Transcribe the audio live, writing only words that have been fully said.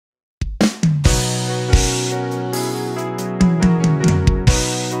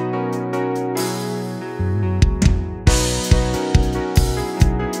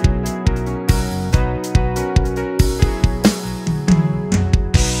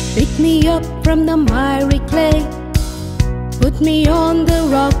Pick me up from the miry clay, put me on the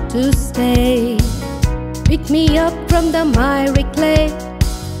rock to stay. Pick me up from the miry clay,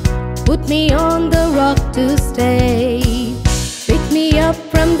 put me on the rock to stay. Pick me up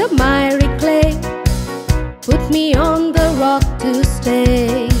from the miry clay, put me on the rock to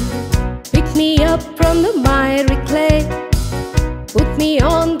stay. Pick me up from the miry clay, put me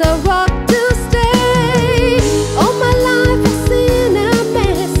on the rock to stay. All my life I've seen a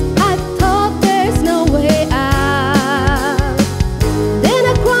mess, I thought there's no way out. Then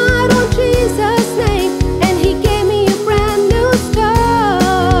I cried on Jesus' name, and He gave me a brand new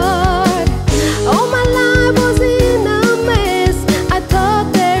start. All my life was in a mess, I thought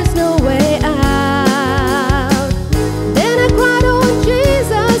there's no way out. Then I cried on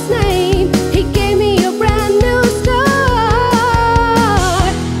Jesus' name, He gave me a brand new start.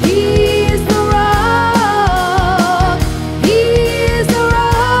 He is the rock, He is the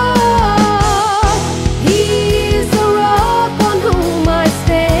rock, He is the rock on whom I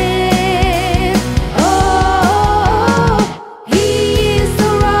stand. Oh, He is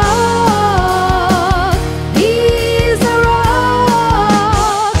the rock, He is the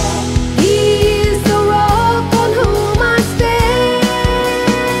rock, He is the rock on whom I stand.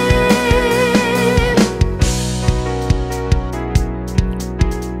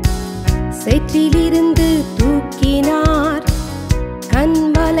 சேற்றிலிருந்து தூக்கினார்,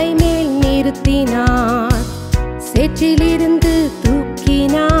 கண்மலை மேல் நிறுத்தினார். சேற்றிலிருந்து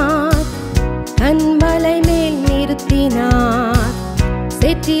தூக்கினார், கண்மலை மேல் நிறுத்தினார்.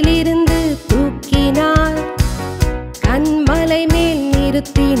 சேற்றிலிருந்து தூக்கினார், கண்மலை மேல்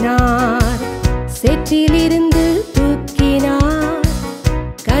நிறுத்தினார். சேற்றிலிருந்து தூக்கினார்,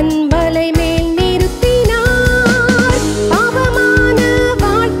 கண்மலை மேல் நிறுத்தினார். பாவமான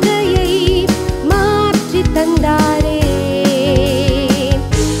வாழ்க்கையை மாற்றி தந்தாரே,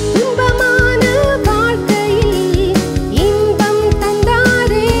 துன்பமான வாழ்க்கையில் இன்பம்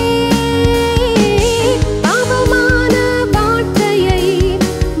தந்தாரே. பாவமான வாழ்க்கையை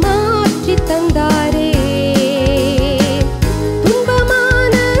மாற்றி தந்தாரே,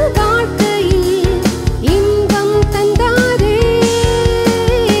 துன்பமான வாழ்க்கையில் இன்பம் தந்தாரே.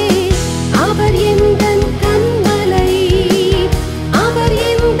 அவர் எந்தன் கண்மலை, அவர்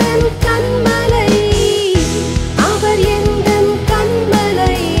எந்தன் கண்மலை, அவர் எந்தன்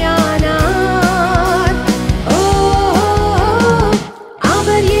கண்மலையானார். ஓ,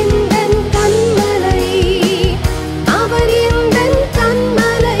 அவர் எந்தன் கண்மலை, அவர் எந்தன்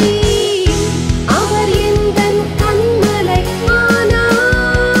கண்மலை, அவர் எந்தன் கண்மலையானார்.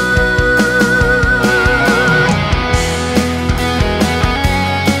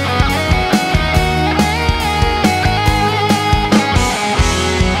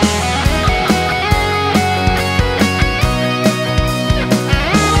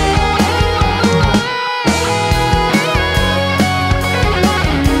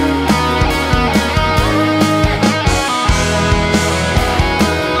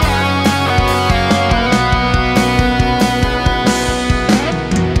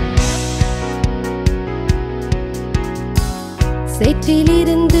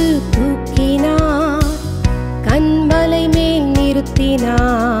 சேற்றிலிருந்து தூக்கினார், கண்மலை மேல்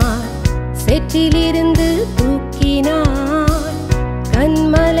நிறுத்தினார். சேற்றிலிருந்து தூக்கினார்,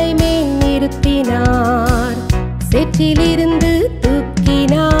 கண்மலை மேல் நிறுத்தினார். சேற்றிலிருந்து